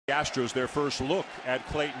Astros their first look at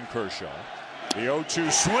Clayton Kershaw. The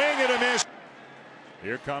 0-2 swing and a miss.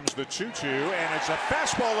 Here comes the 2-2, and it's a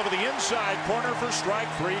fastball over the inside corner for strike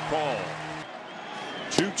three call.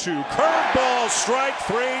 2-2 curveball, strike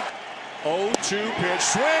three. 0-2 pitch,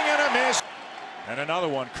 swing and a miss. And another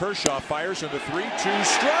one. Kershaw fires into 3-2,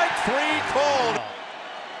 strike three called.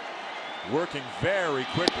 Working very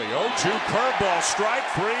quickly. 0-2 curveball, strike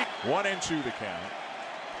three. 1-2 the count.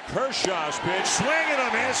 Kershaw's pitch, swing and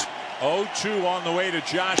a miss. 0-2 on the way to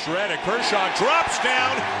Josh Reddick. Kershaw drops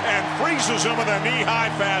down and freezes him with a knee-high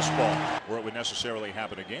fastball. Where it would necessarily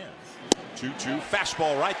happen again. 2-2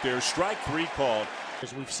 fastball right there, strike three called.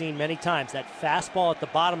 As we've seen many times, that fastball at the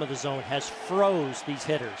bottom of the zone has froze these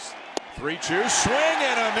hitters. 3-2 swing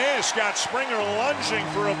and a miss. Got Springer lunging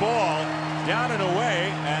for a ball down and away,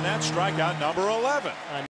 and that's strikeout number 11.